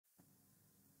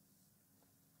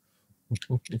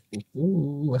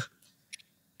Ooh.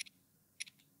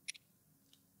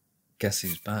 Guess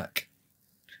he's back.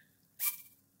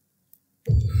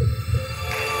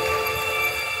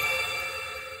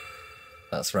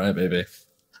 That's right, baby.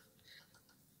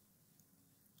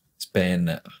 It's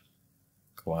been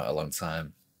quite a long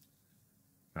time.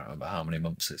 I can't remember how many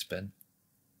months it's been.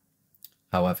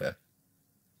 However,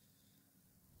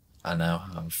 I now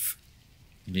have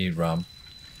new RAM.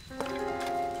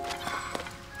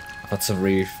 I've had to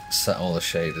reset all the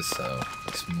shaders, so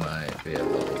this might be a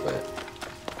little bit.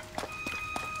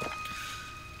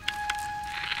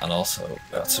 And also,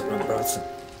 I have to remember how to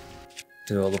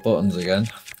do all the buttons again.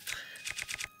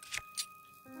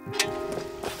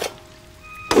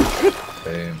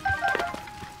 Boom.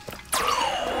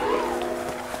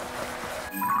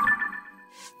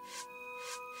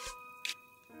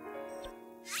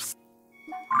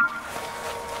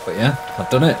 But yeah, I've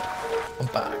done it. I'm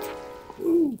back.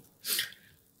 Woo.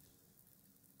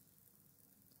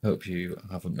 Hope you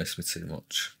haven't missed me too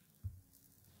much.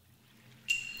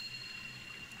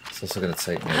 It's also going to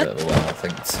take me a bit of a while, I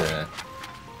think, to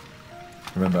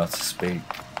remember how to speak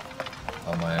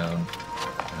on my own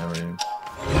in a room.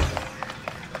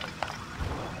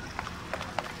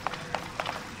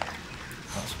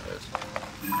 That's weird.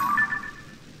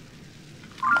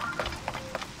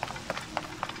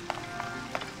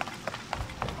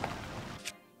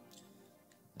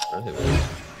 That's really weird.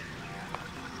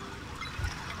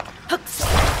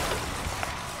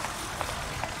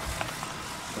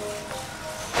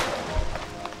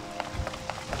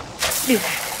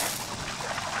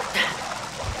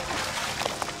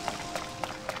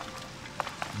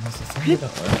 What's the thing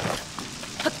about that?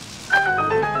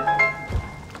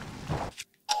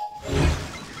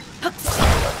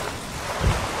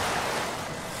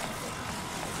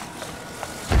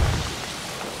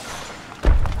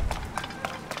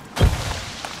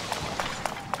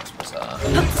 That's bizarre.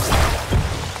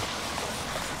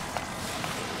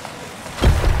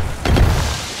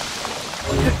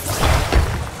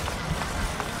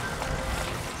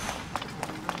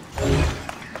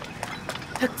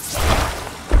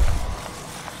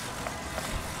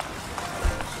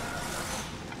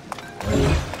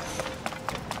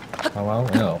 Oh well,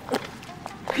 no.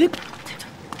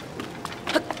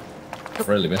 I've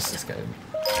really missed this game.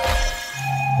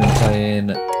 Been playing.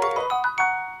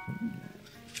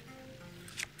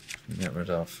 Get rid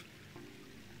of.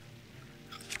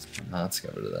 It's hard to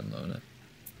get rid of them, though, isn't it?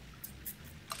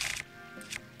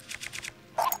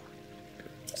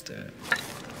 Let's do it.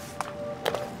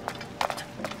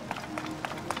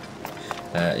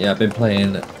 Yeah, I've been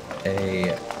playing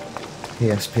a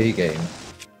PSP game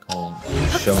called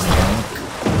Show and Bank,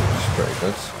 which is pretty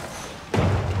good.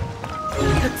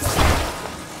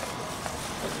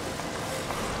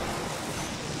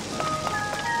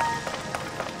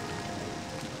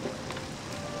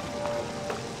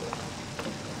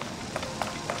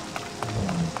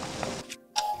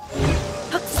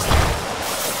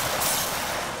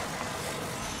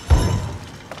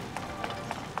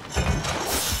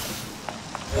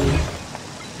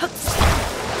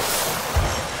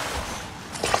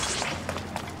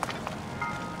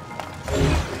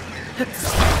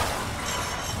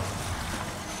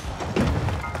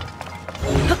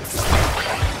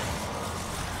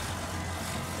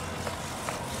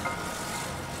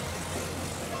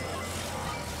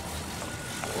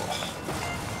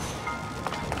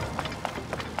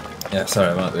 Yeah, sorry,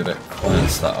 I might be a bit quiet to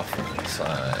start off with, so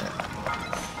I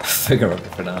figure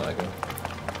everything out, I guess.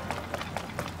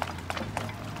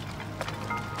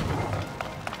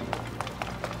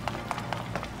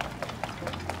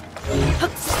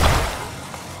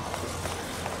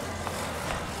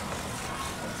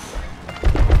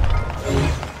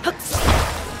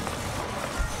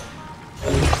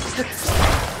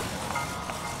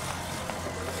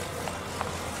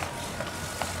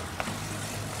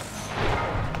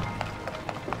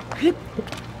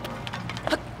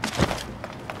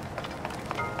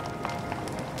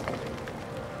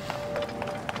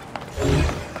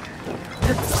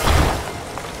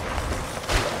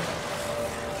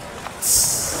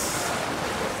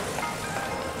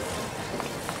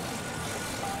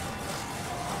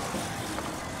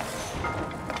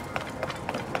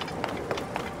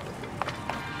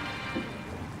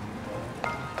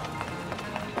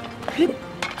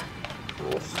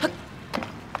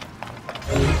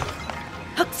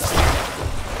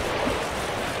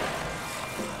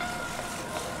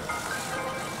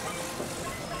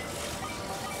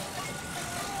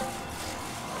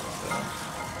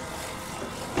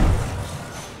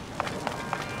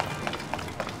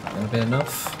 Be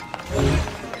enough.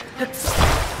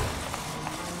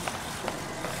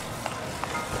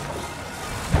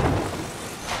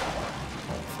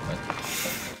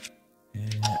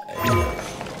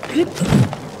 Oh,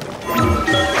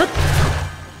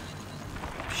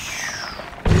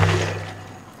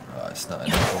 it's not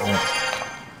enough, is it?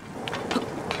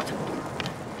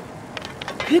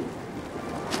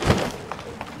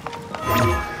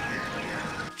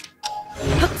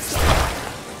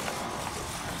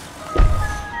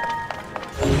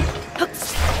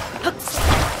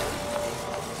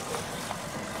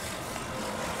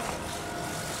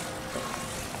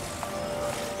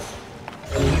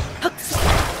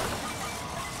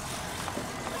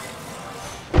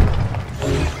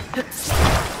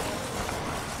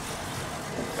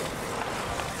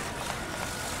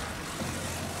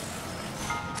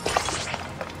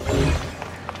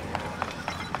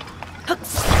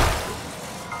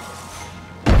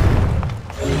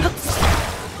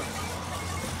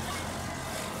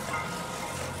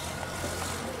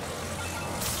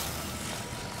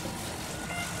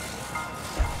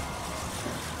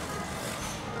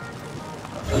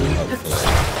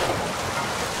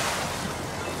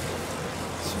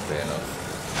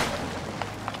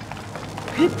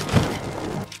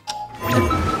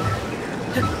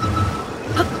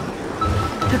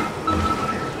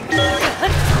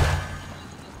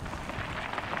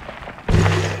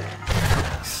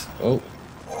 Oh.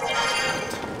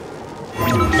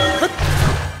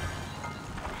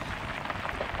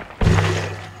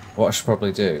 What I should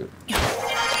probably do,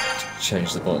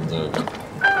 change the buttons over.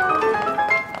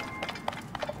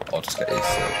 Or just get used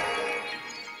to it.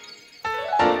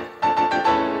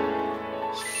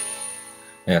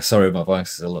 Yeah, sorry my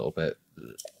voice is a little bit...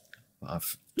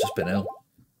 I've just been ill.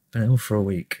 Been ill for a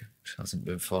week, which hasn't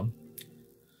been fun.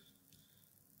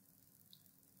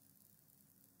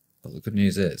 But the good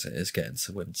news is, it is getting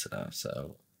to winter now,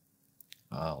 so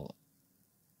I'll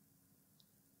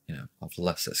have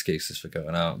less excuses for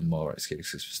going out and more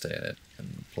excuses for staying in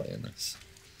and playing this.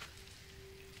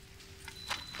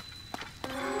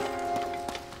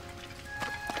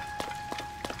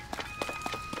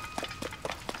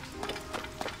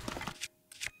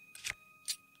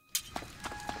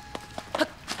 I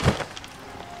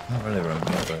don't really remember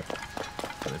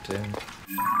what they're doing.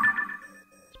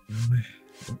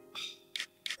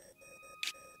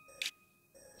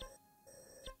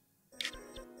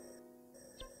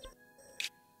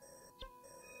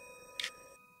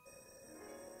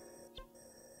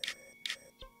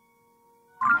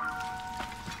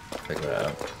 Figure it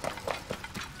out.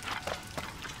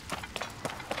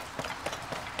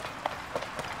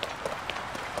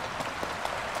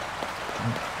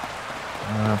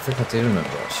 I think I do remember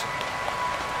actually.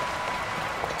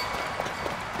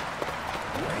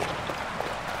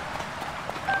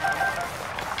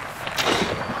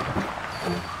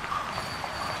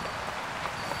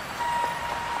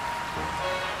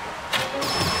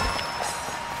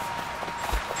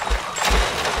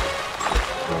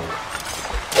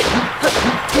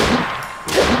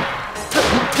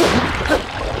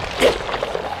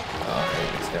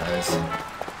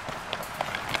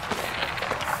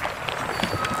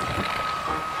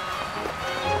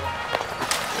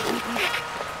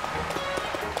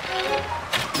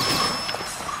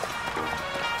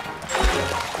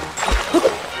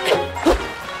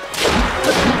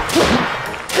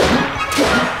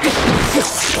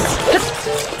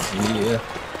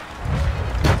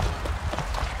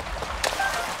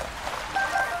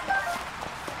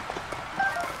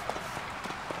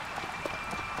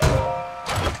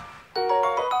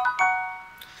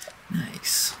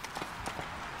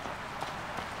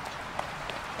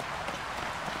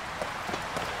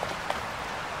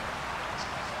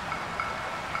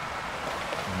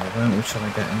 We're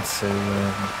trying to get into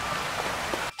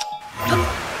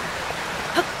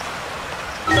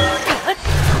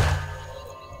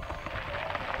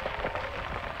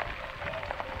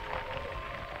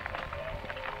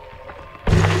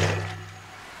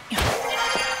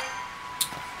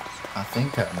I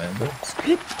think I remember.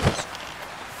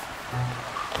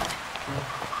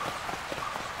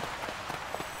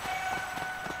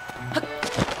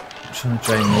 I'm trying to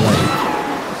drain the lake.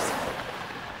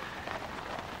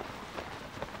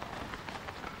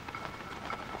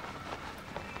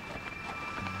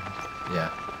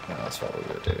 That's what we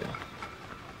were doing.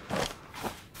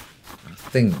 I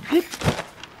think, if I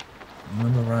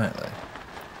remember rightly,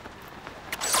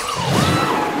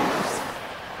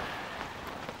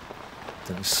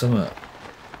 there was something that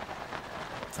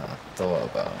I thought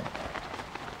about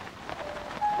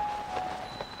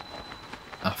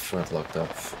after I'd logged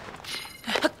off.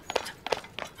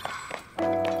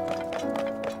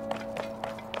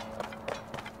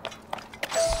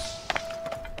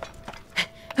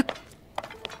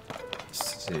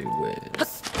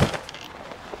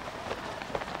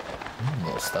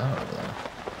 star over there?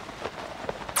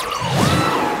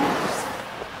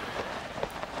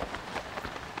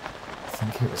 I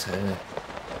think it was here.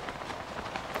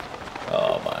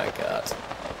 Oh my god.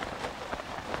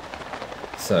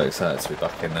 So excited to be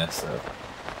back in this though.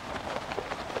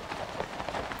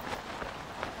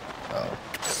 Oh.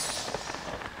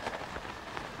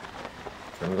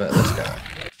 Should we bet this guy?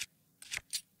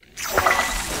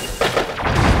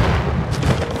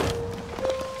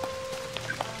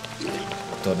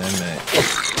 Done in, mate.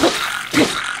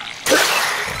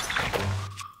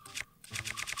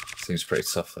 Seems pretty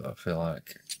tough though, I feel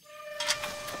like.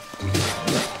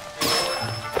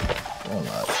 Oh,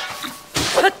 lad.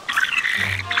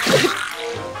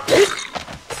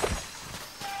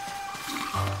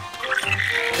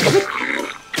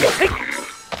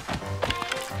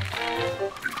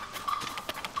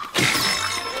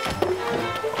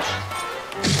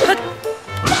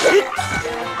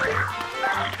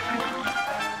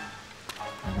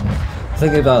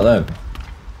 Thinking about them,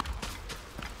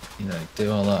 you know,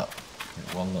 do all that,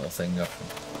 get one little thing off him.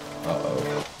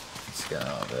 Uh-oh, let's get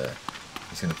out of here.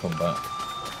 He's going to come back.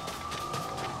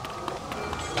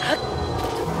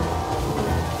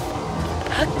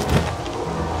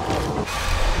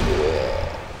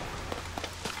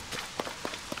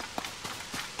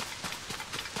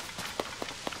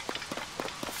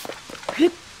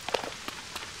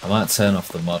 I might turn off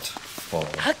the mod for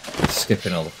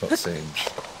skipping all the cutscenes.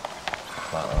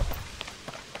 Like that.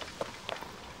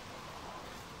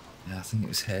 Yeah, I think it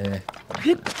was here.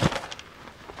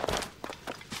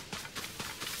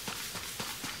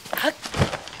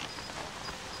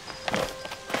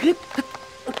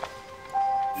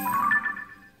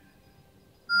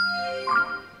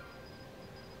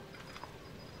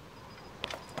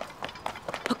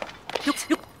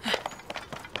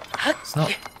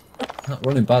 It's not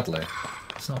running badly.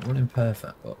 It's not running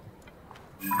perfect, but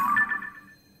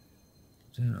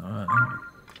doing alright, aren't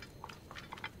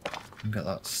we? Get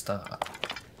that start.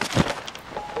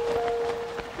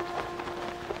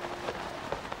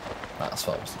 That's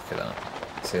what I was looking at.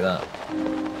 See that?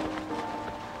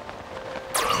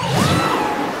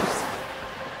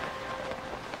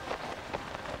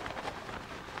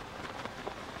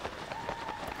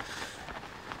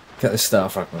 Get the star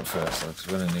fragment first, though, because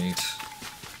we're gonna need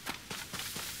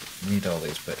all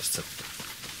these bits to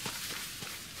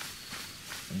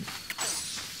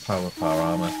power up our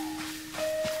armour.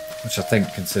 Which I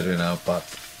think, considering how bad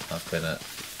I've been at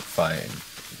fighting,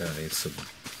 we're gonna need some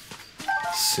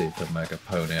super mega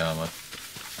pony armour.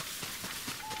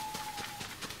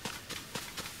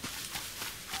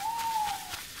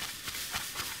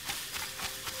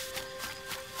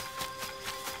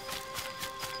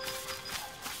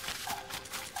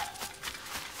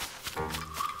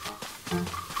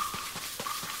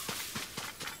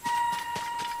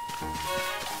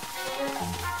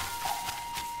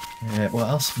 Yeah, what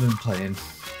else have I been playing?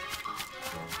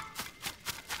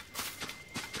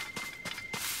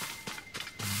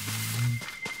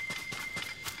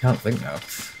 Can't think now.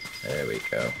 There we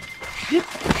go.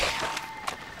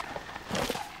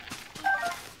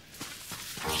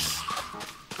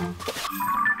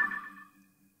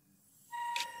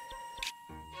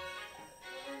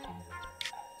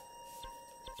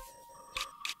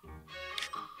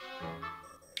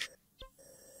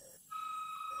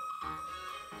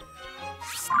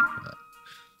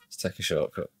 Take a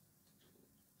shortcut.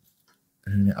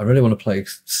 I really want to play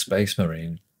Space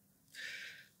Marine.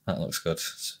 That looks good.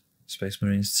 Space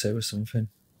Marines 2 or something.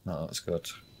 That looks good.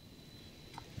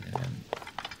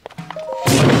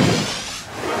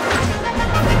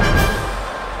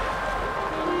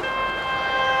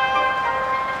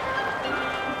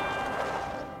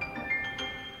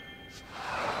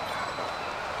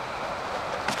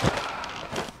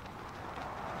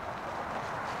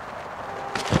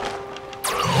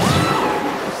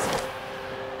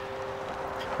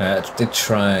 I did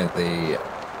try the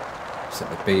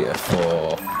beta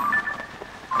for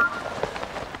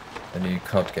the new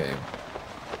COD game.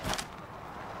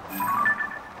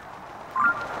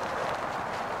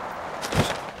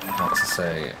 Not to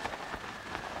say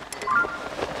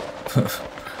it's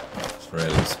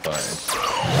really inspired.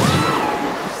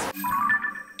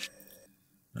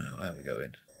 Oh, where are we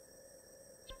going?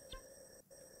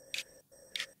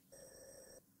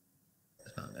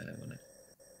 It's not there, wasn't it?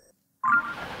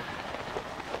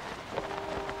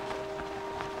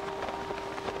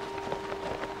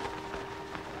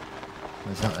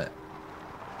 Is that it?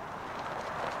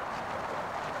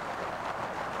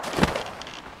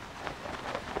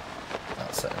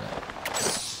 That's it, isn't it?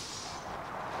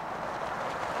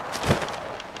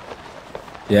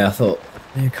 Yeah, I thought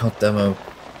new COD demo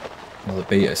Well, the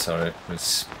beta, sorry,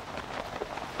 was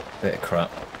a bit of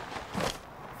crap.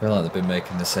 I feel like they've been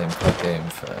making the same COD game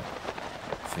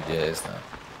for years now.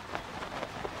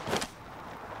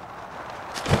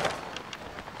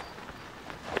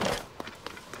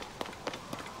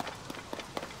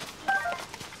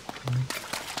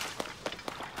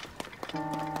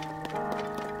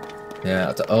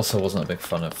 Yeah, I also wasn't a big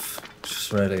fan of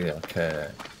just really like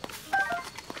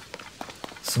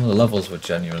some of the levels were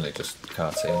genuinely just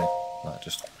cartoony, like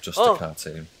just a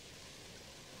cartoon.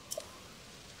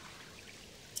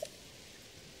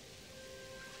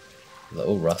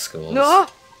 Little rascals. No.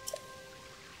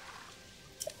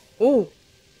 Oh.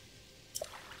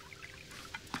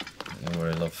 I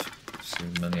really love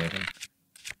seeing many of them.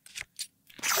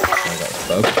 I got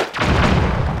a bow.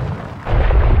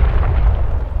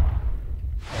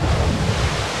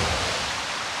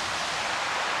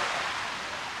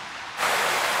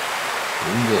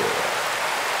 Yeah.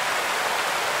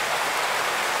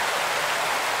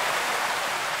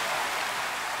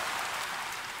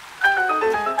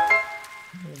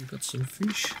 Oh, we got some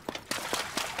fish.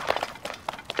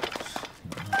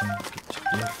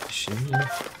 Get your fish in here.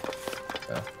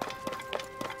 Yeah.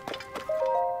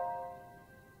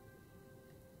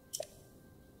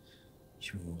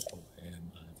 You obey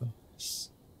my voice.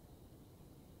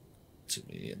 To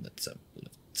me in the temple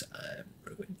of time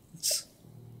ruins.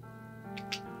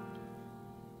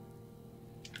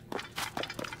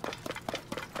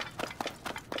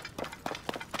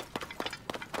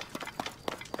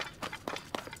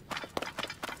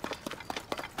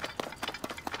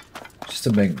 Just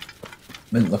a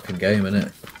mint looking game,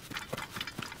 innit?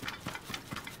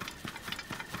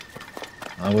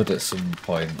 I would at some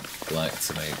point like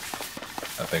to make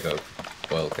a big open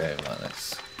world game like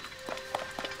this.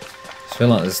 I feel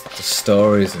like there's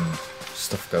stories and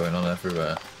stuff going on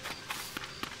everywhere.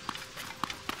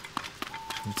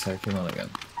 Should we take him on again?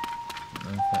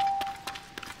 Okay.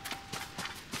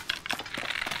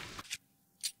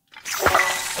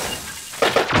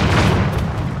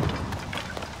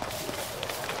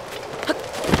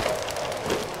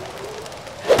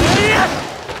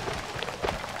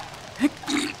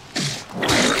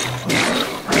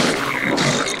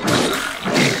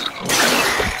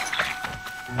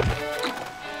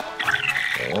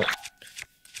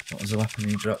 The weapon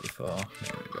you dropped before.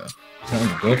 There we go.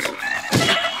 Sounds good.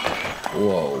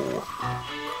 Whoa.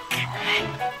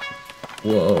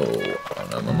 Whoa. Oh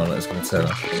no, my monitor's gonna turn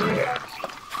off.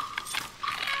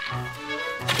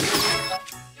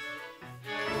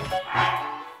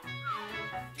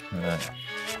 Alright.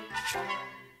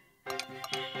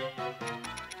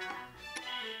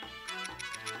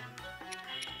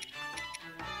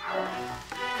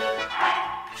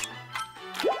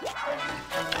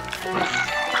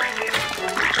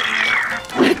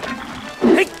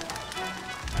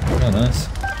 Oh, nice.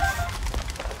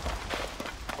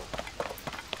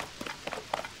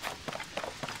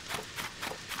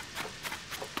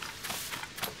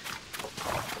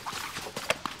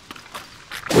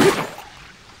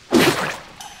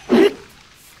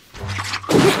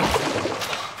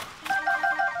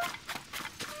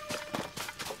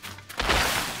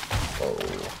 Oh.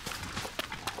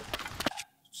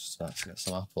 Just about to get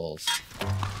some apples.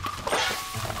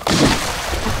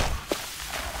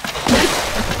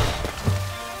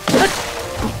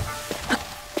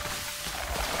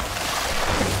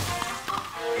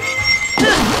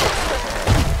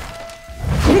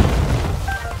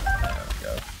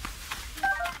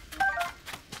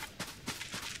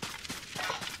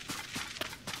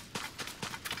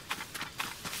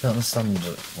 I don't understand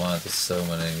why there's so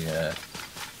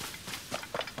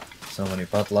many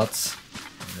bad lads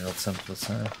in the old Temple of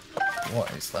Time. What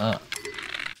is that?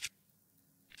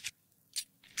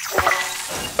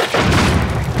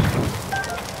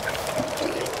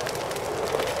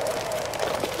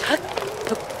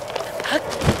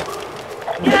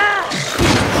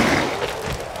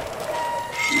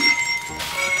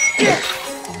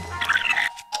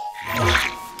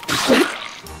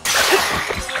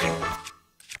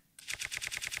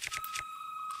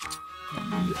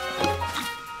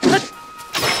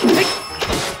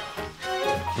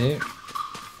 Thank you.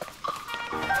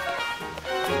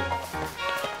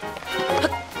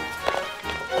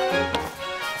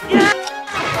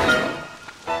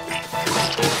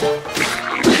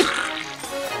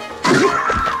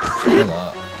 Look at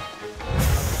that.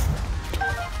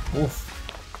 Oof.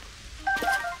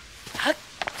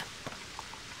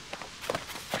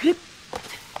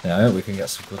 Yeah, I hope we can get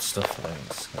some good stuff for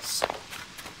these, because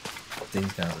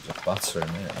these guys are just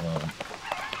battering me at the moment.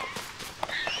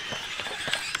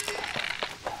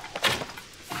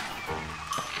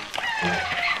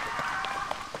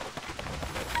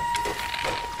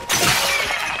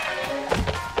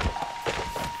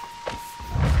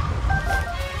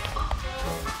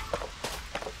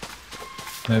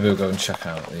 Maybe we'll go and check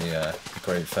out the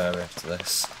Great Fairy after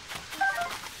this.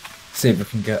 See if we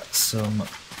can get some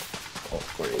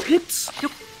upgrades.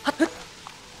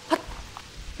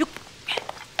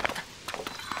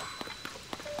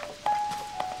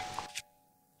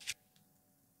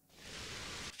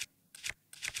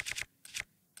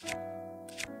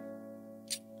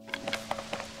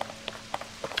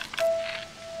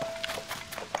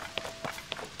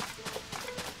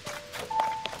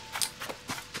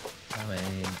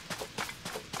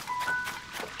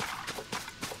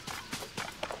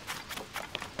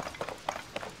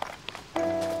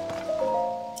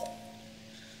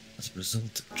 As a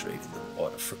result of draining the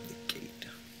water from the gate,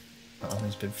 the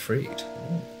army's been freed.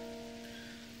 Ooh.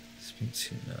 Speak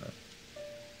to you now.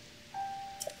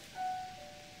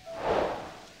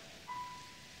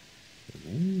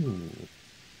 Ooh.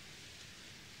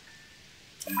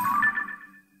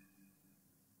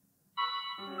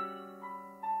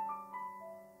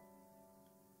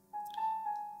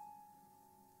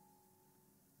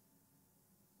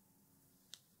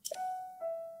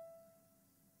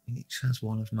 Each has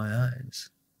one of my eyes.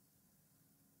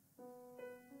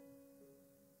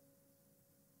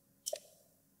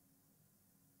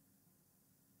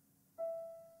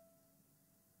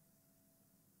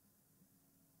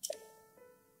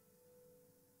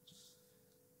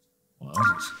 What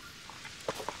is it?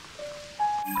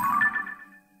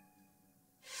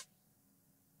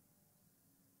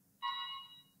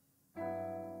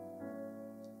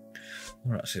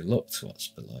 Or actually look to what's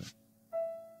below.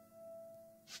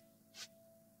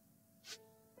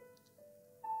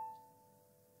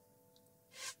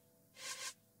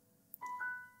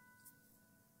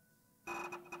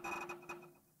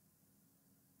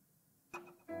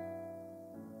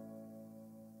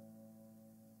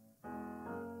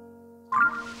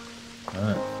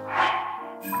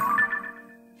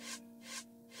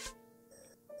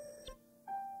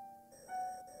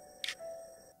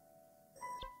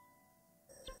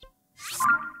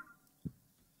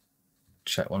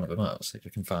 Check one of them out, see if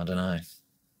we can find an eye.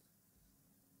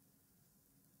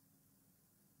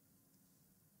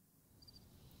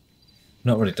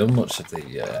 Not really done much of the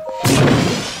depths.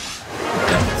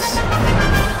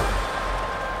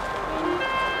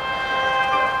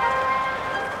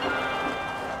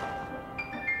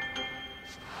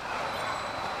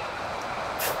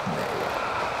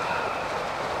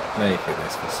 Making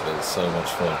this must have been so much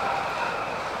fun.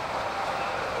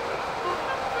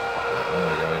 There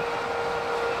we go.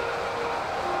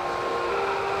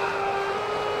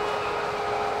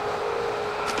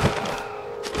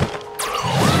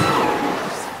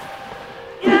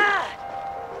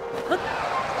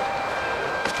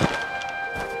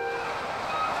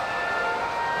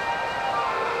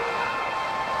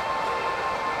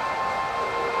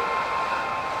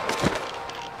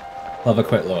 I'll have a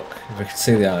quick look. If we can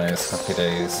see the eyes, happy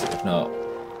days. If not,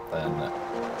 then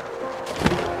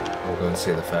we'll go and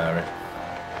see the fairy.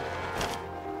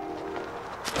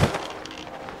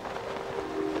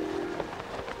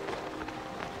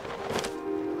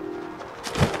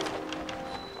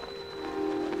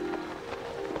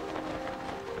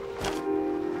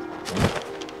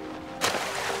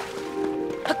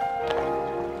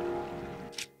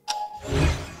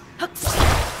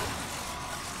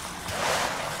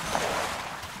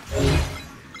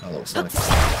 Looks like it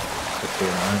could be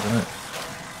around, doesn't it?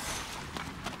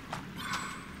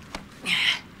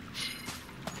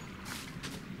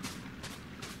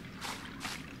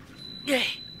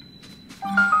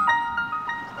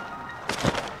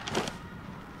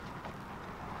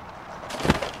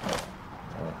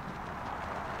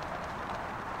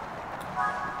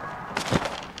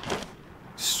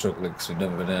 Struggling because we've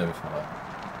never been there before.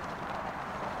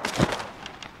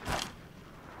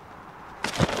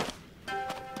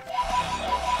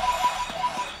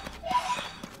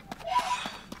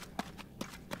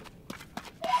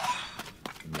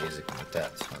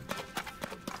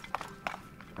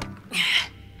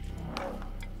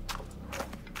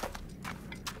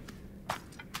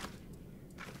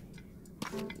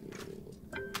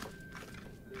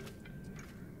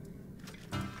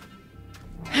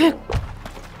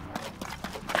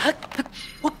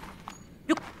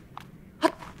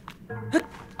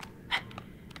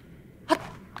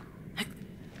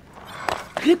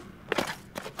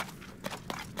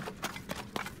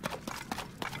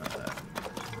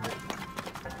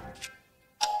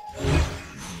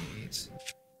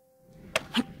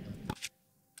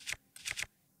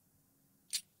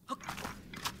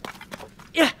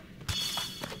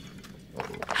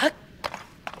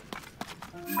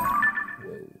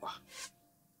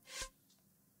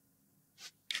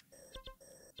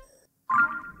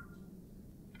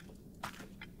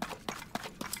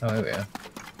 Oh, here we are.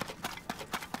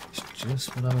 It's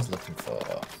just what I was looking for.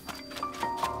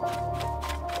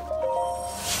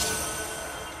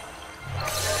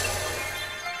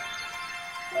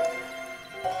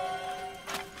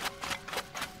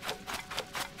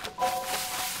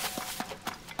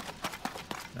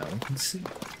 Now we can see.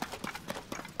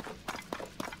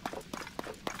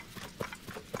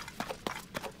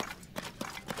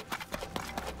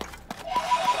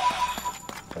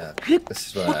 This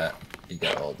is where you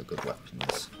get all the good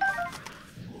weapons.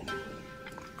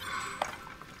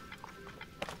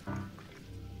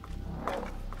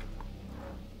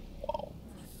 Wow.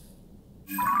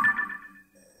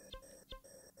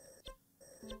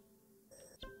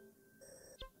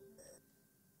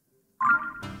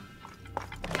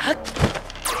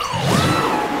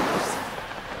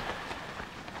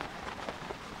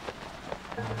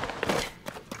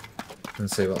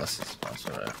 Let's see what this is. That's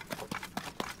all right.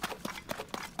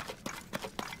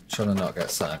 Trying to not get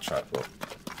sidetracked, but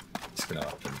it's going to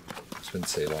happen. It's been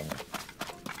too long.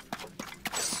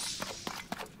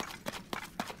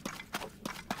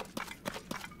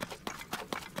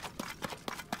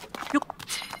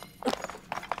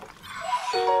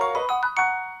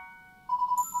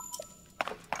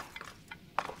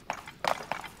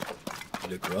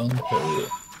 Le Grand Pole.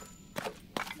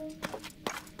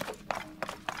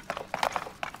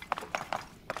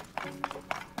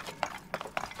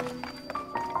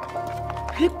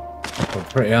 I'm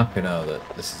pretty happy now that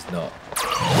this is not.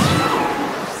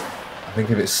 I think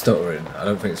if it's stuttering, I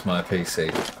don't think it's my PC.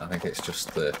 I think it's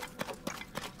just the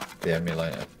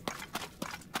emulator.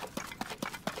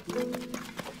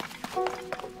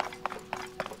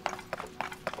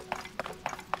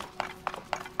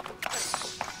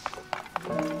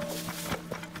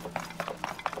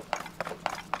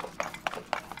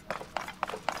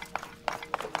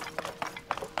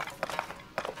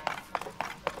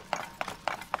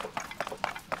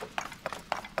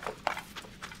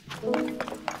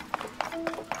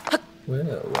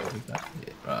 Well, what have we got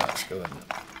here? Right, let's go in there.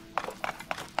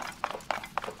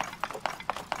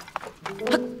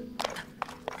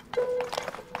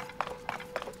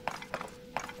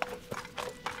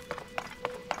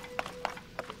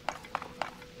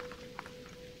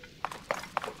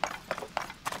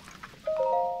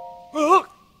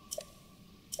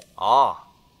 Ah.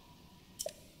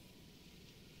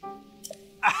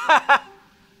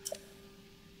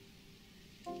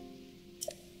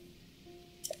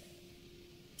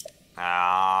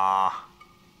 Ah.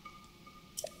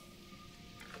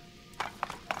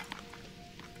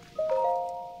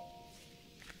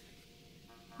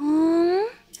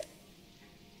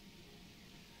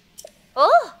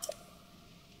 Oh.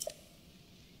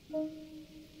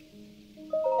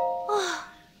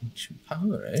 Ancient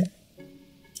power, eh?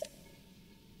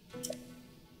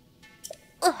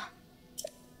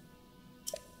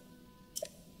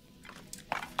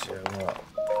 Do you know what?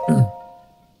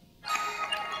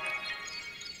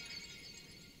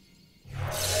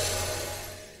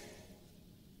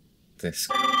 This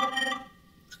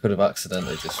could have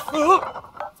accidentally just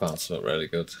found something really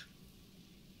good.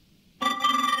 I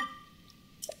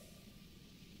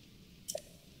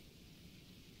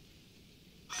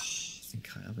think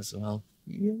I have as well.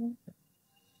 Yeah.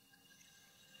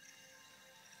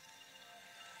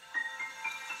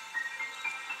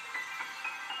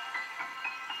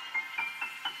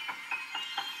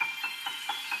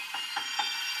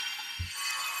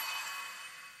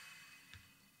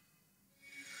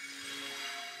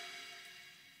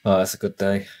 Oh, that's a good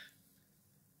day.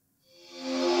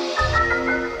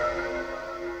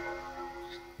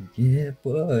 Yeah,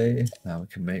 boy. Now we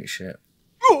can make shit.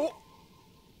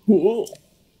 Whoa.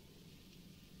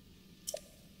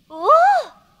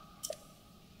 Oh.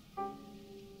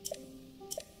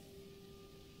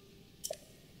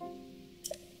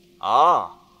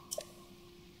 Ah.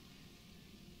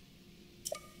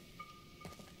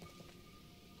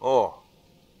 Oh.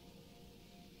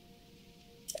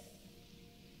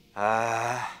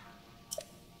 Ah.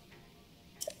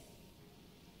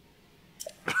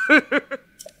 There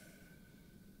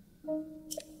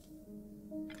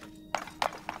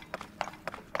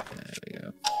we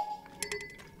go.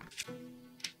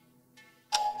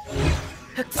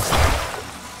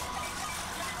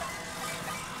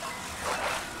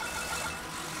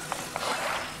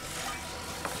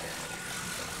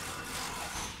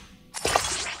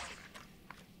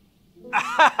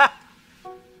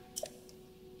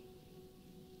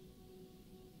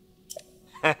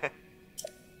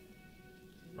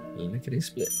 Lickety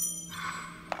split.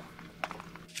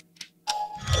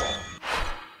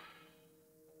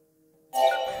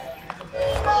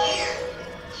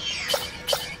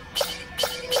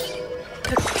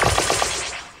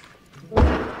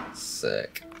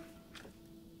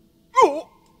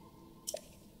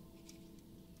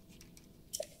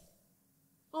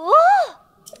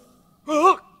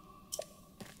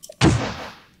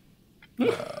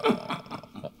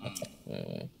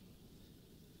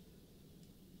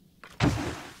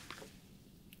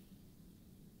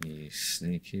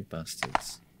 Sneaky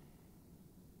bastards.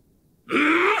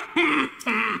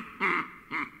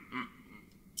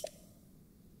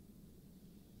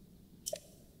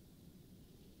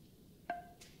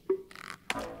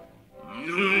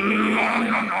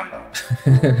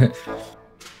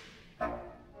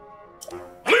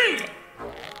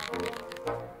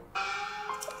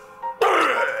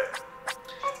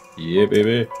 Yeah,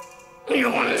 baby.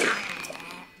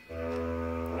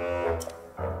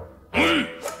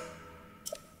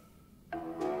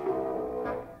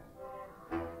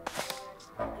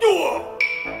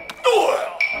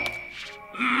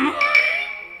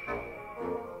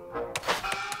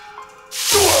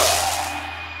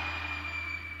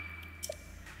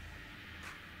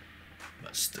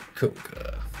 Master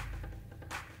Kogha.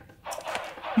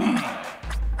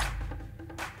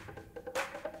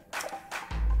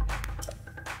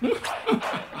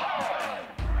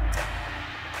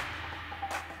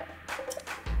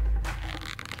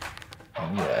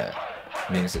 Oh yeah,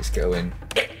 music's going.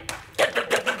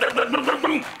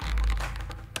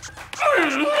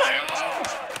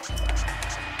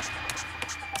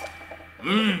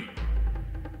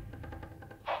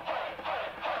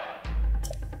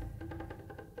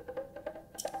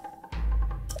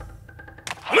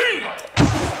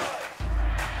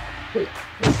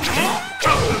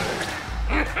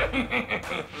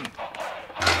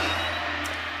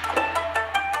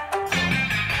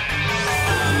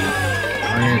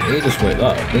 He just went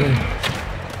that up, didn't he?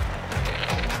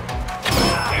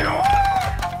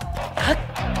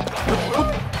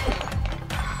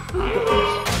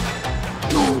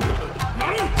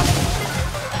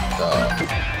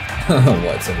 Oh,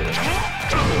 what's over there?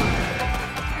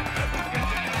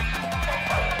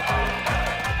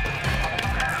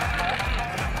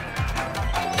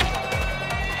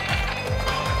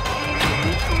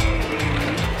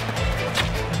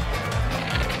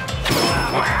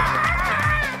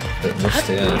 Bit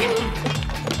musty, yeah.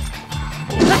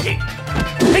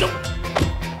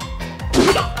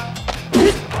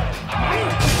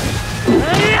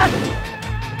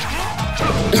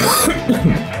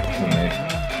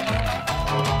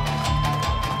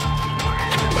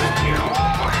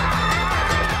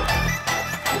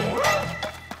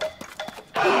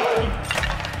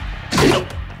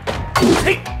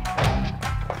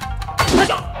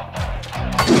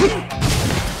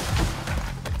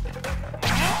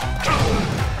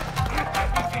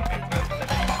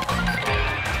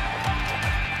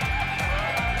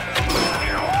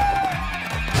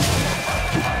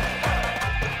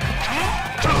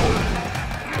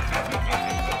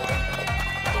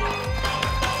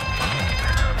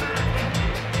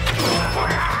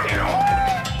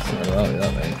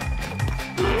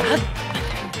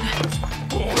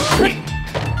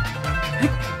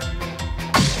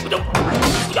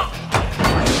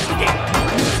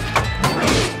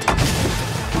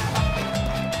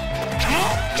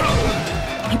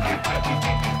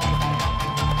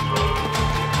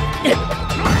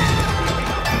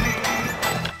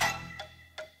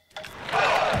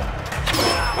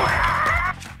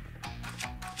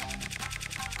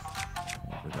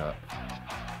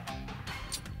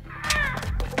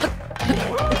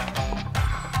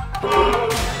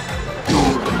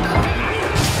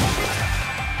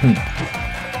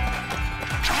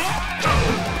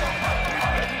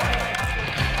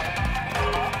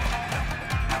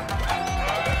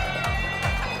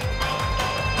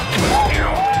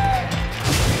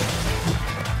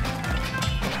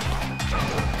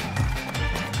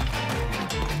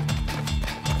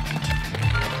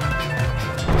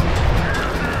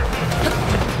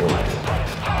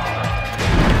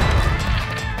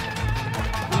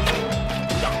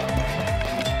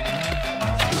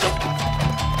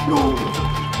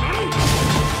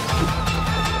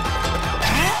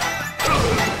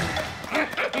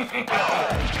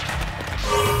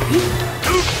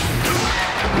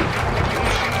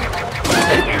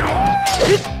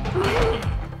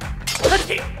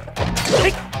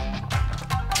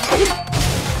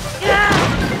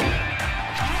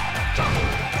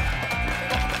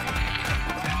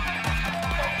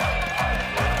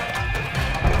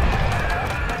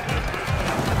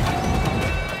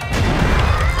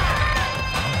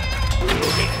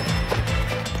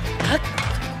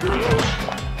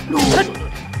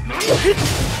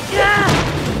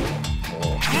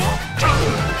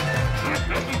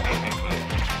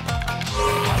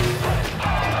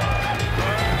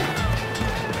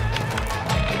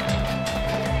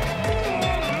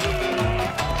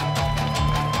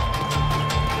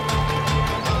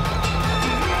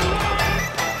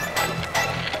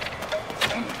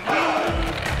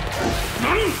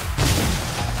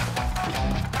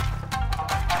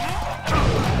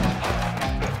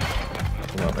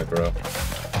 bro.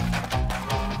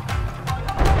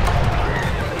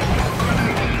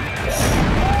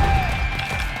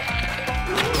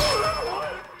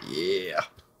 Yeah.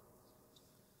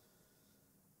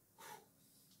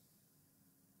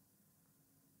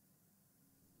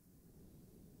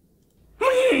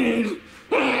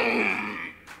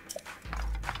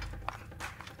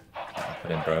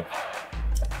 Put in, bro.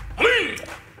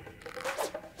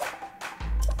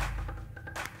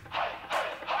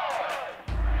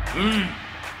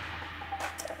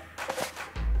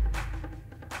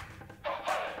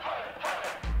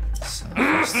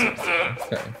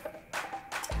 Okay.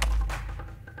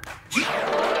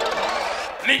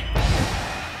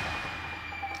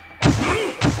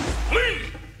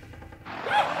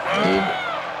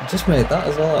 I just made that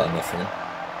as well out of nothing.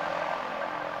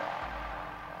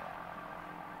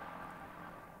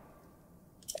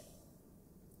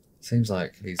 Seems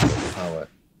like he's got the power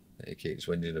that he keeps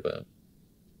whinging about.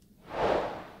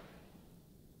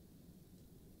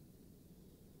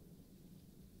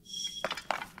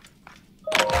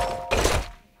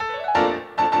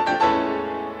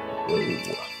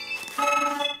 Whoa.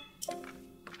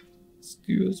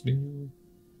 Excuse me.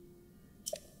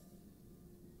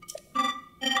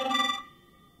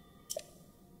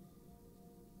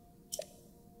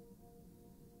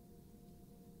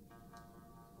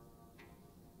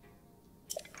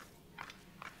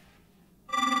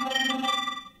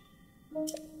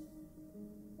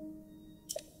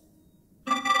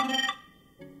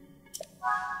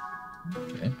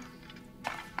 Okay.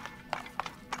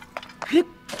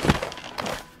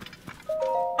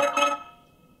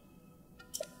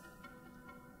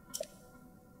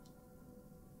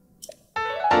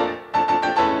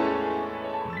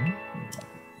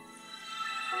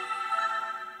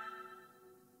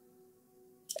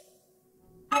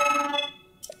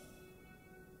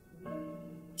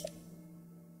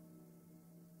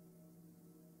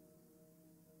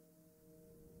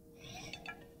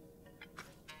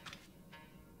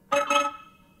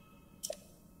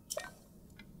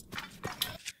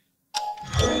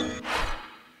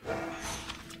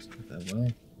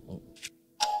 Well. Oh.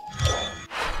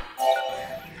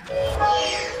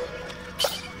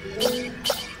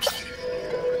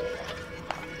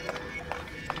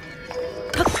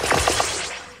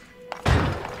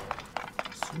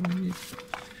 Sweet.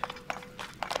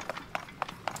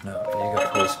 No, you go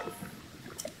please.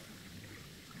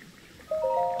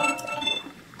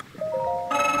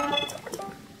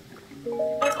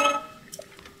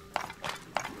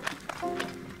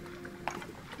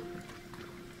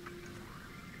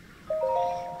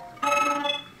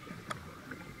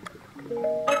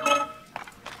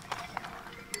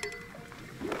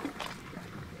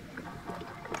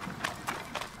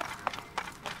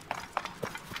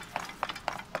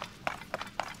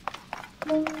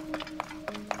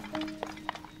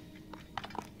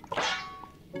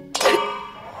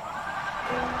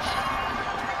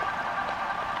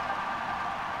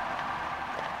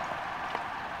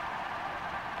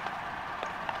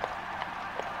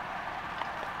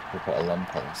 We'll put a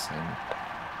lamp on soon.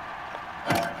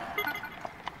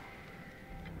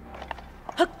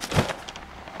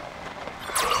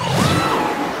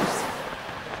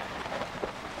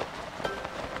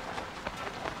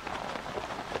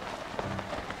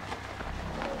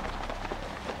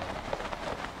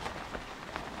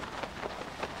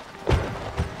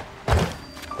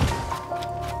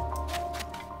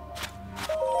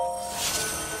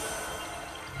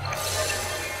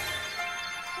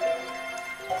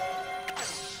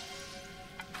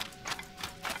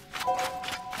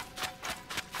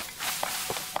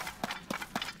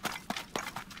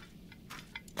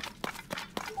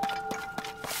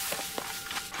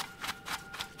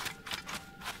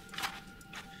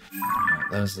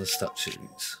 Those are the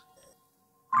statues.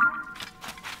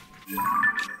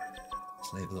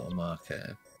 Let's leave a little mark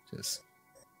here. Just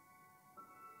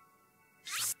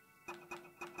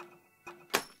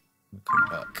we'll come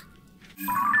back.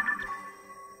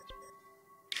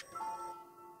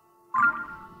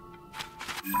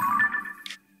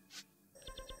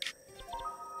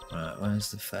 Right,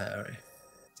 where's the fairy?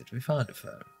 Did we find a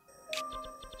fairy?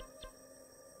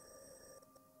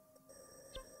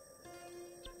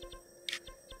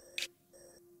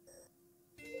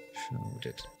 Sure we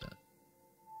did. Is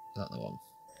that the one?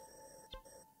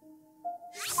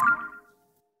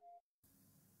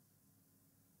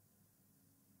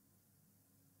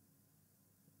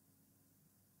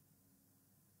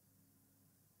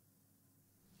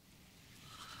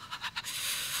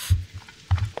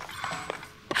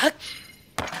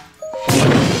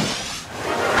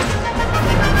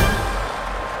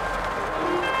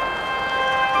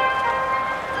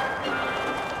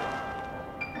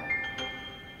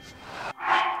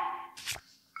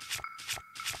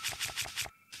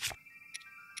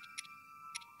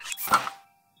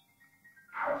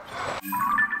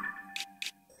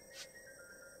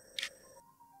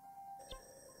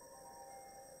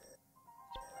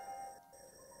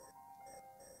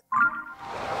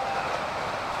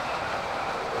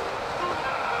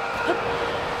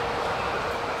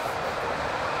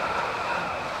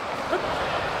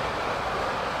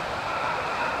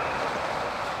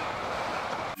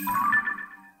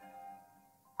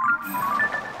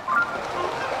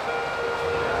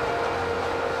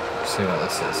 See what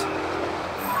this is.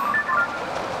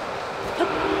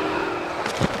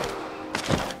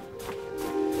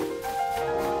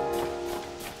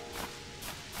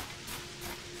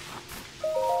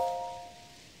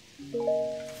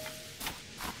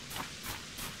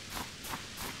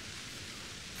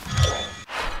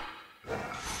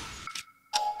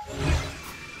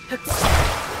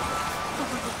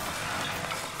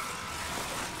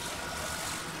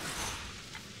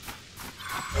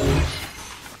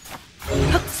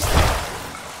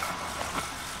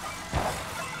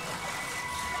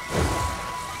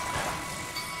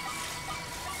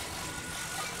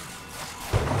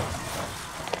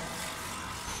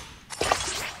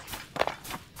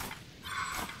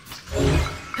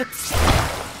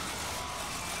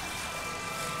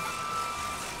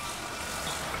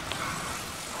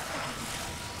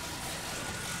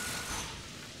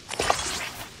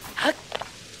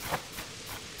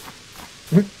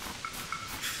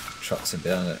 Trucks in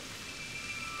behind it.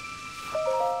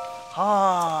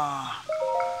 Ah.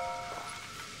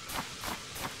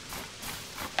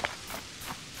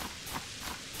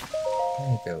 There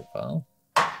you go, pal.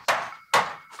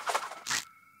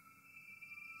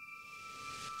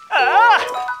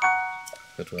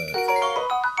 Good work.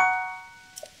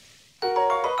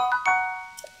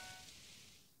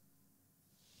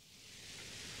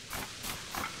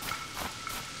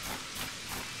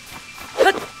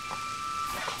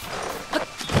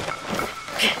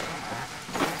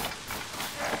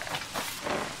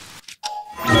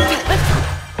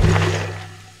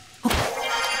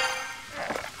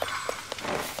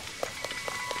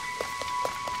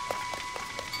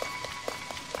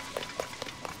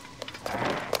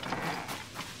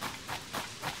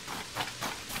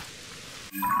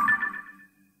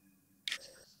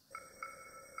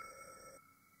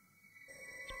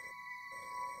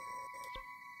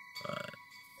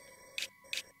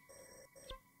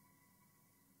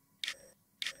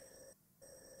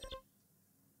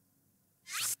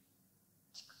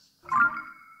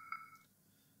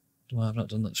 Why I've not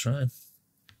done that shrine?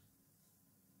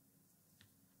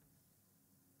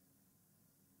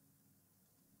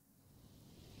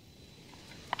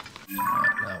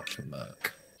 Right, now it can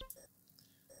work.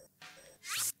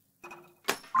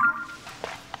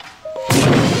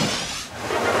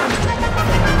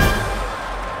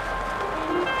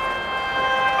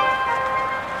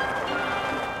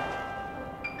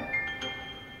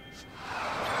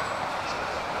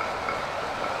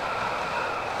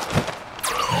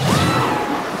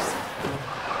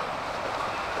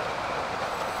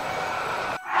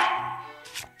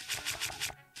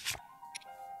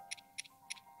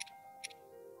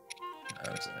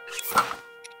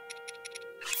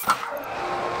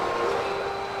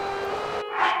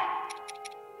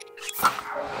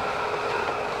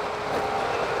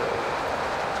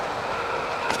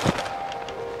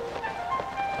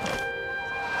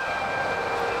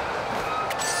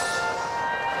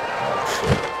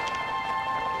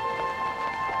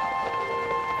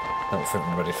 I don't think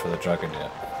I'm ready for the dragon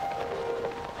yet.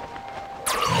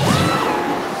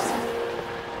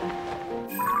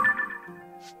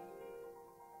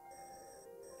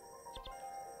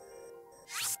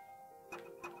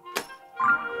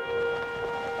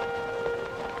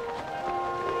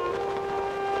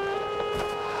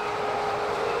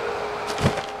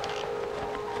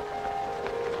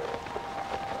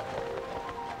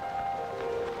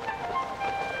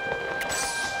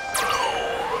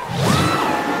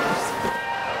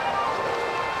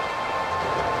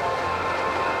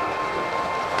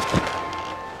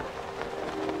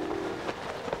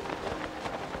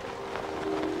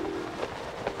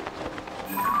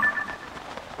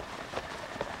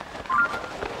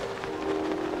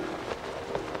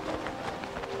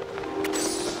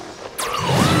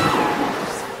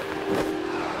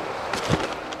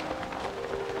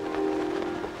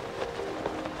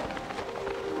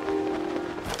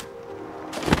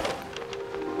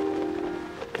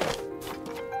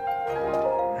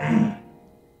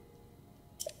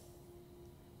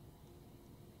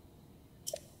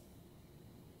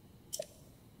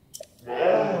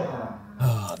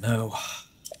 Oh no.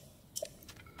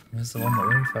 Where's the one that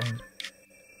we found?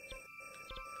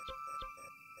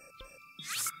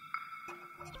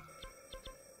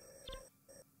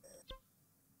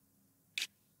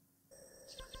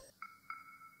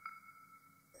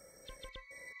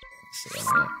 It's the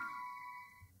one there.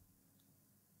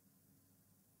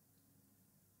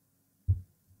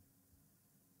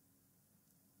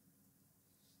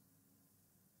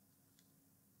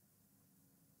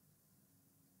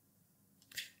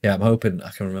 Yeah, I'm hoping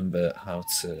I can remember how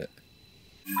to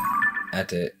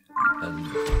edit and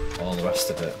all the rest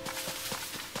of it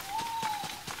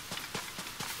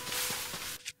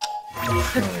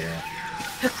Oh yeah.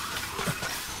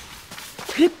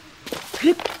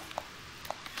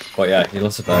 But yeah, you'll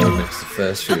have to bear with me because the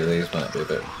first few of these might be a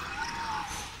bit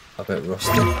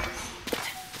rusty.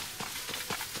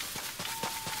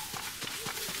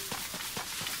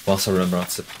 Whilst I remember how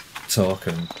to talk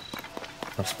and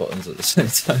press buttons at the same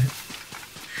time.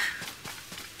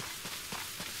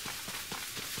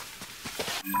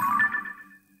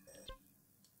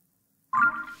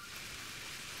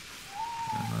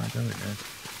 There we go.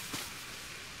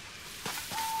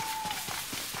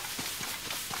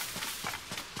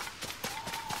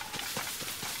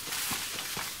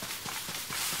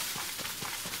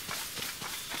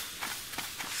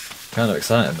 Kind of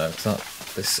exciting though,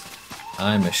 because this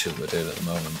eye mission we're doing at the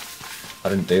moment, I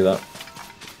didn't do that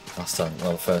last time,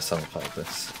 well the first time I played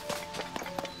this.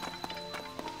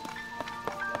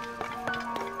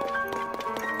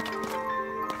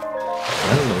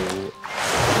 Hello.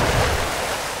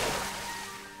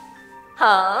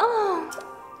 Huh?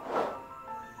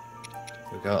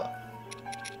 We got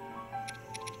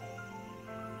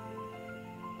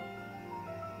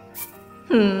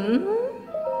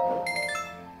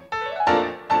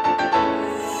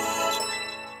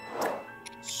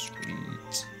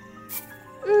sweet.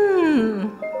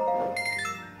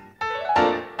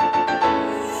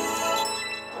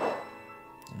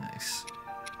 Nice.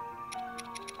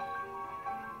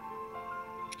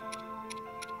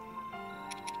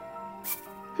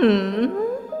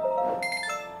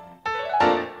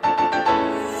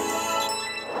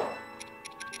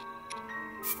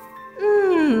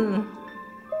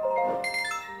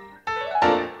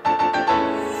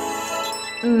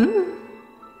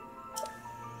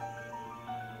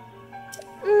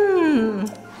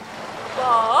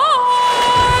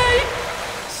 Bye.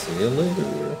 See you later.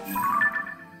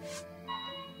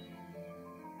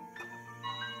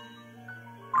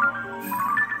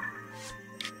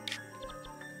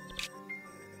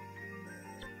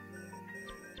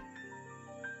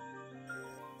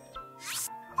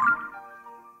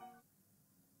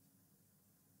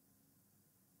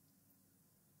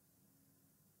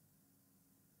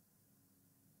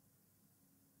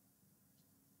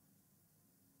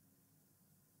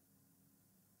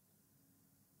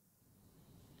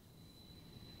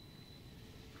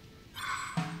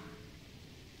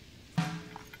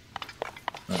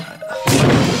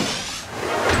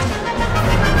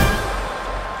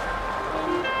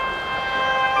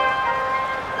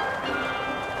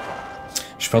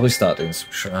 Should probably start doing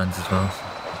some shrines as well.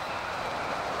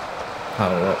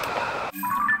 Power up.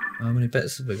 How many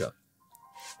bits have we got?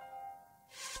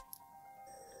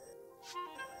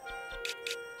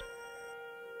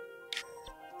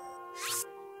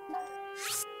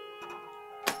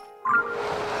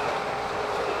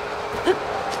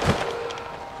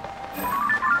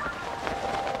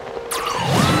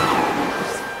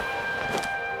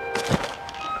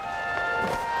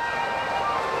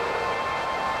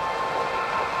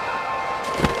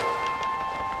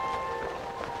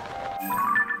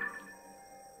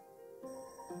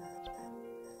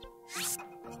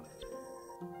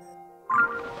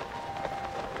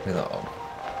 Look at that one.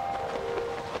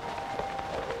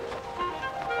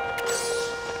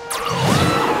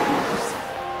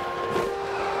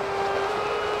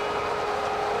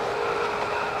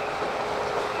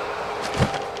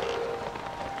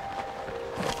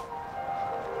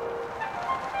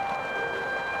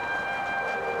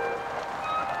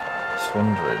 Just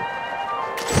wondering.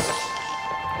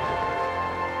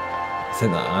 I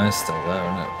think that eye's still there,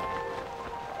 isn't it?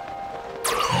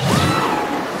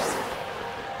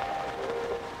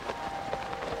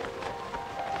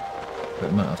 But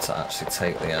we might have to actually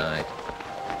take the eye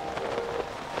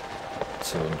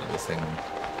to under the thing.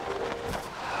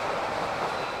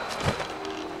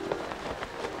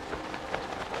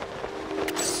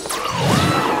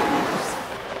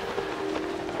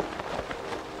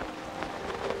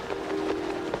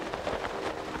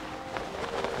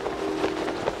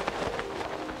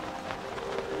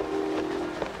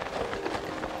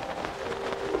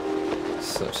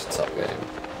 Such a top game.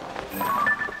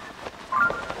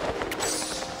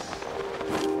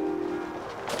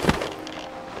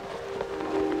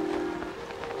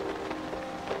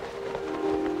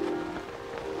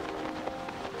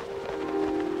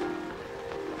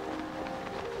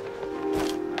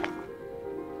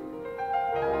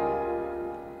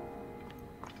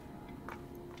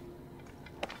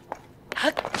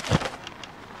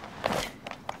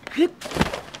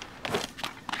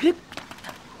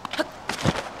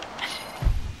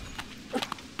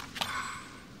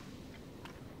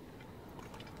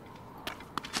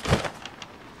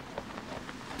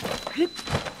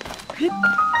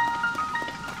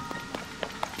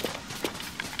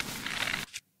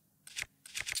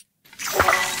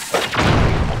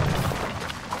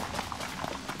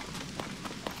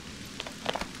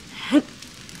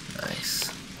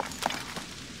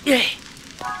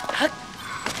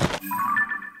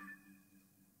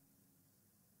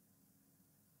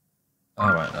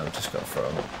 Alright, now we've just got to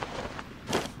throw them.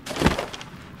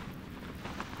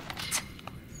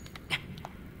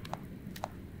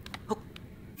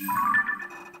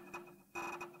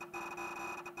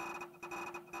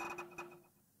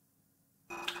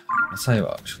 I'll tell you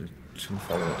what, actually, should we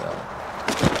follow it down?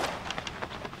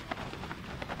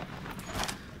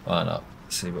 Why not?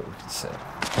 See what we can see.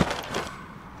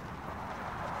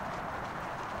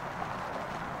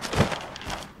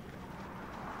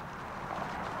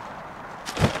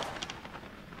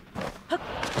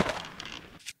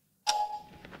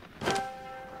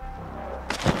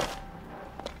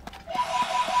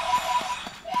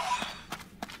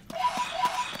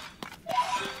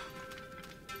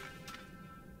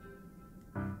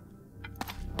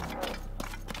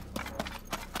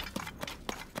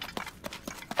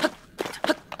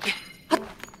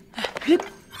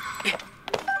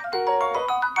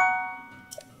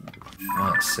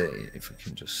 Let's see if we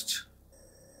can just...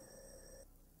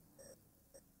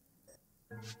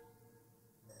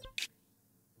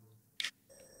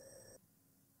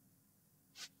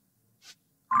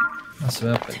 Must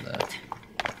have been there.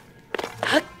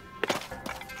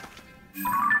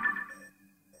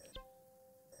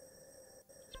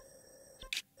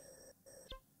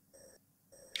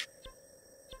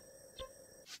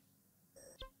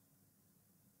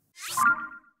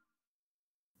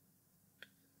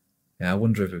 Yeah, I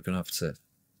wonder if we're going to have to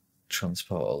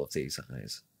transport all of these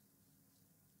eyes.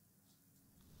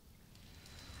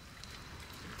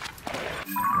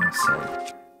 Let's see.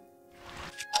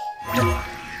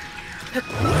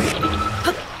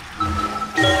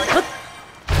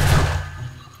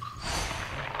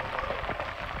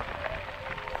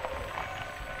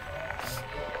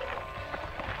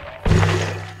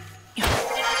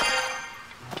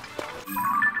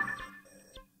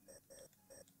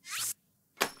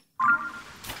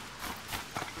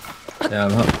 Yeah,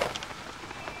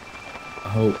 I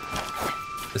hope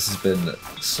this has been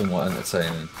somewhat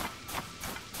entertaining.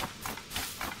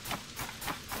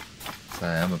 So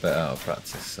I am a bit out of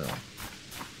practice, so...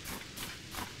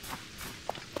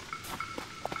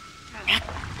 I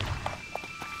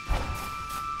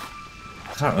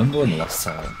can't remember when the last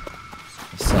time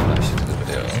I actually did a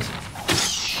video was.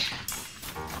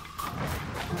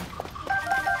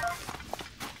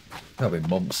 That'll be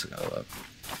months ago though.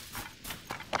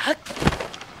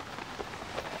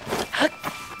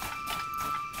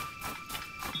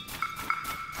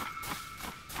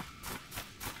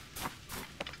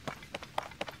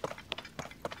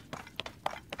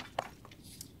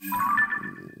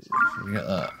 Get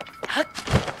that.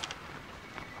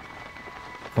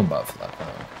 Come back for that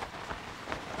now.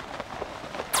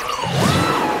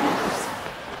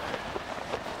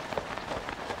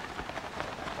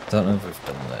 Don't know if we've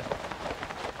done that.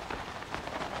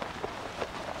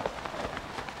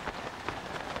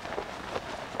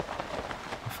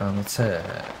 I found the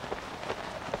tear.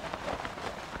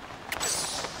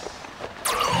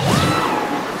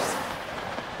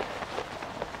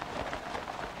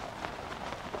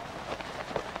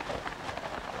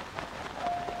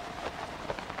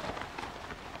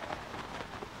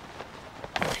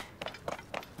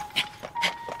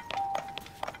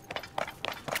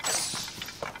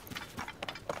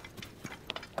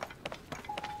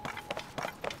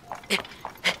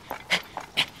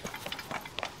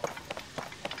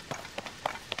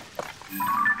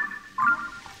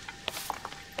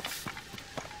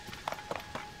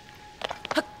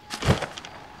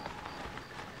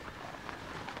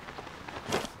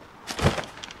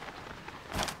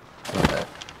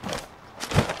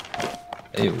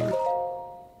 Ew.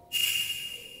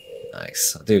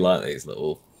 Nice. I do like these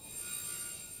little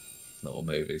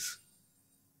movies.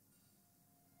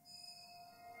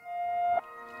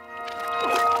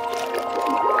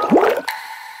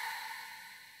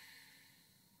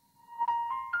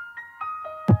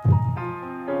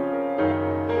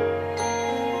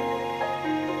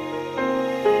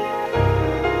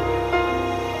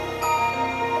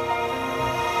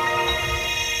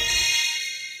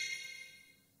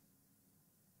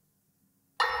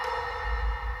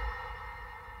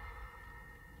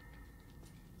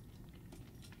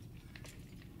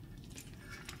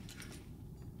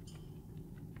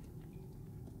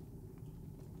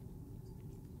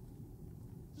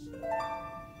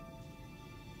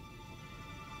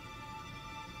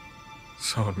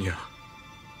 Sonia.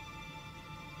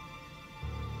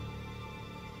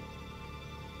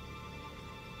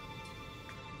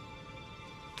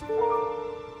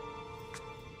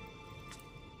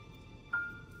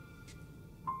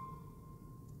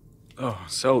 Oh,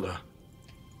 Zelda.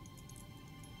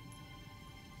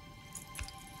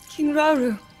 King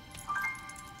Rauru.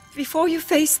 before you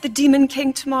face the Demon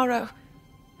King tomorrow,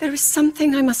 there is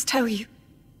something I must tell you.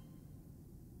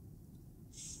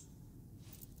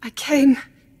 I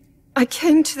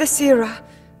came to this era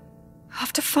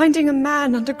after finding a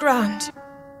man underground.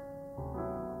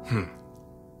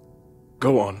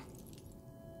 Go on.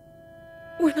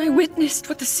 When I witnessed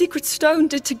what the Secret Stone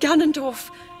did to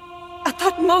Ganondorf, at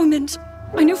that moment,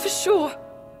 I knew for sure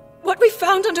what we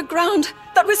found underground,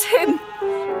 that was him.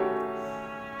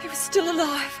 He was still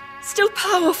alive, still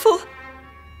powerful.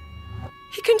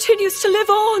 He continues to live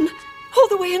on, all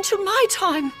the way until my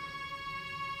time.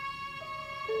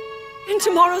 In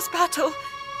tomorrow's battle,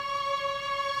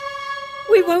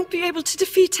 we won't be able to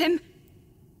defeat him.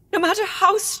 No matter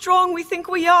how strong we think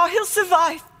we are, he'll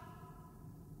survive.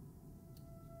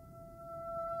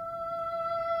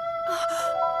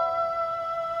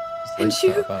 And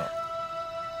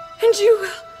you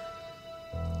will.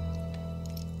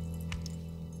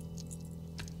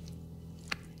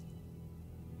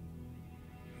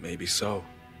 Maybe so.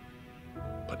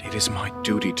 But it is my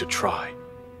duty to try.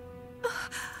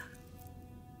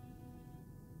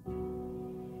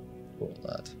 All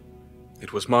that.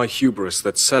 It was my hubris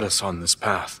that set us on this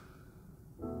path.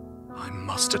 I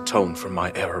must atone for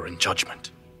my error in judgment.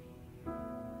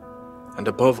 And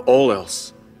above all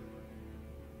else,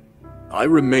 I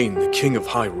remain the King of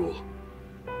Hyrule.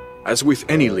 As with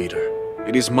any leader,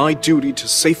 it is my duty to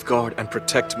safeguard and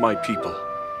protect my people,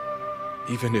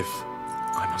 even if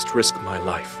I must risk my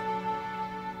life.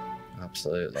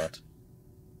 Absolutely, lad.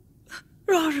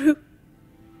 Rauru.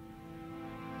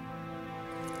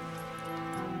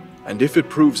 And if it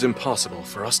proves impossible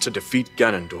for us to defeat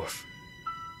Ganondorf,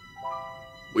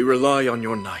 we rely on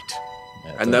your knight,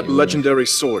 and that legendary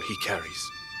sword he carries.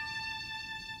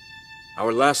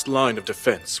 Our last line of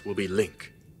defense will be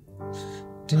Link.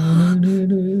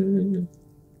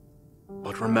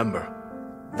 But remember,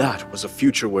 that was a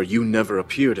future where you never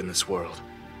appeared in this world.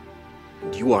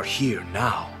 And you are here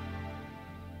now.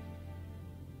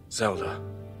 Zelda,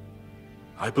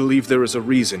 I believe there is a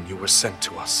reason you were sent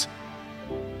to us.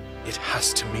 It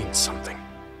has to mean something.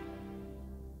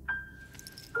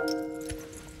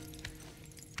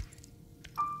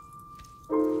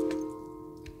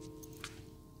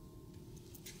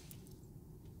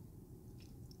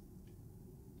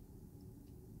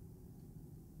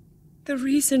 The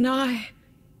reason I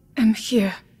am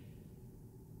here.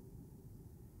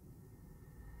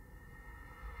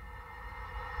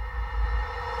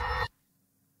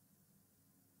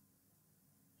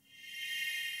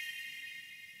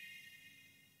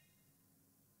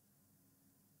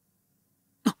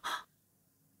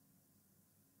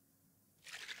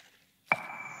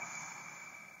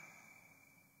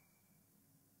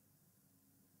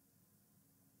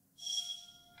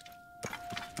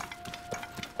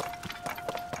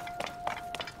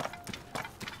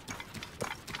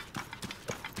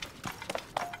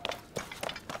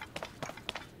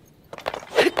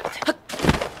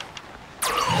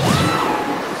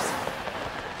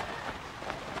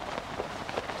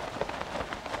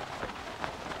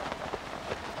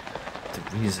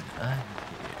 Reason I'm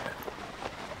here.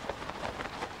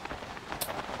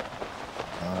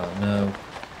 Oh no.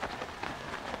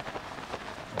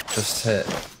 I've just hit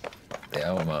the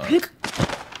hour mark.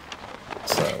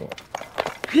 So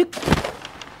just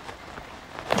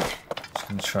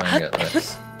gonna try and get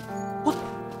this.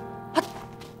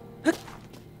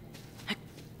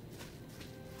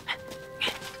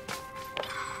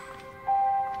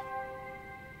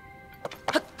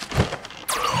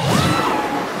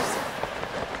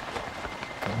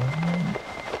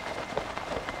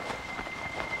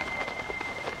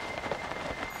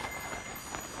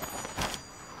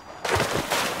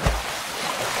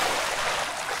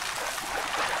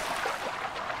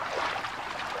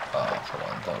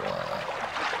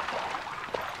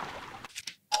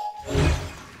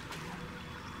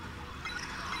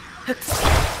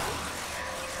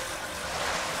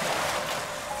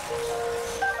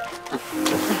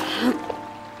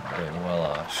 Doing well,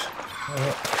 Ash.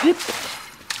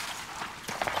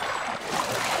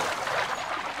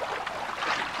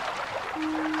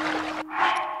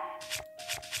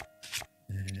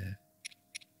 Yeah.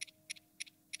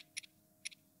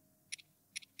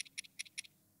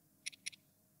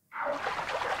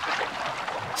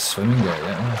 Swimming there,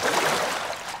 yeah.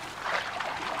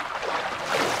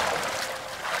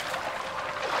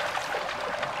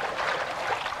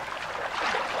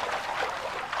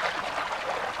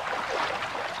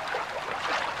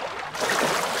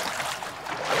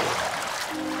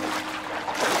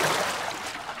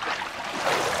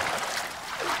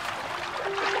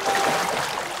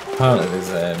 Apparently there's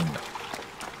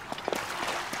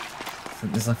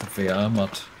think there's like a VR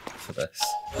mod for this.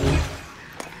 You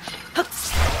can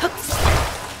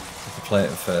play it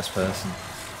in first person.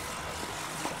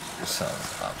 It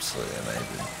sounds absolutely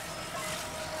amazing.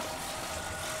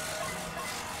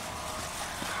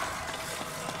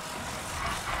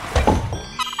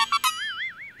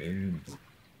 Boom.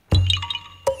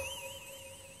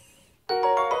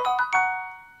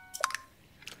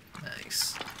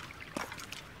 Nice.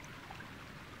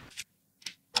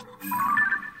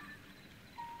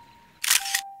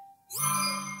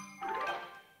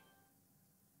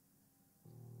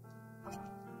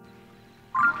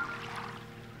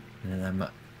 And then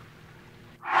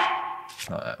right,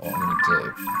 what I'm going to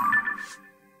do,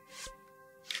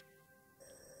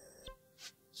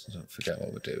 so don't forget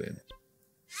what we're doing.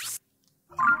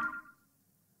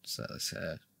 Set this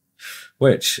here,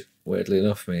 which weirdly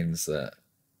enough means that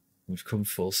we've come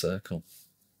full circle.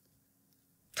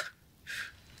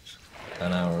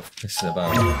 An hour of pissing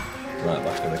about right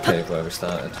back in the cave where we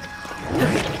started.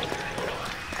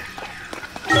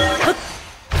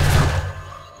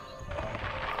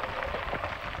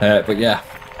 But yeah,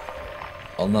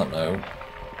 on that note,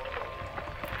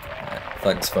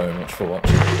 thanks very much for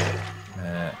watching.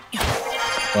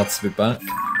 Glad to be back.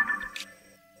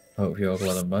 Hope you're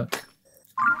glad I'm back.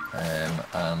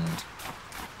 And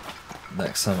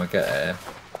next time I get here,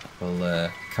 we'll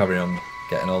carry on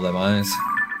getting all them eyes.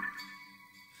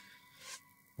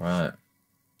 Right.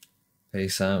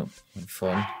 Peace out. Have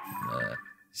fun.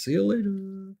 See you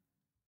later.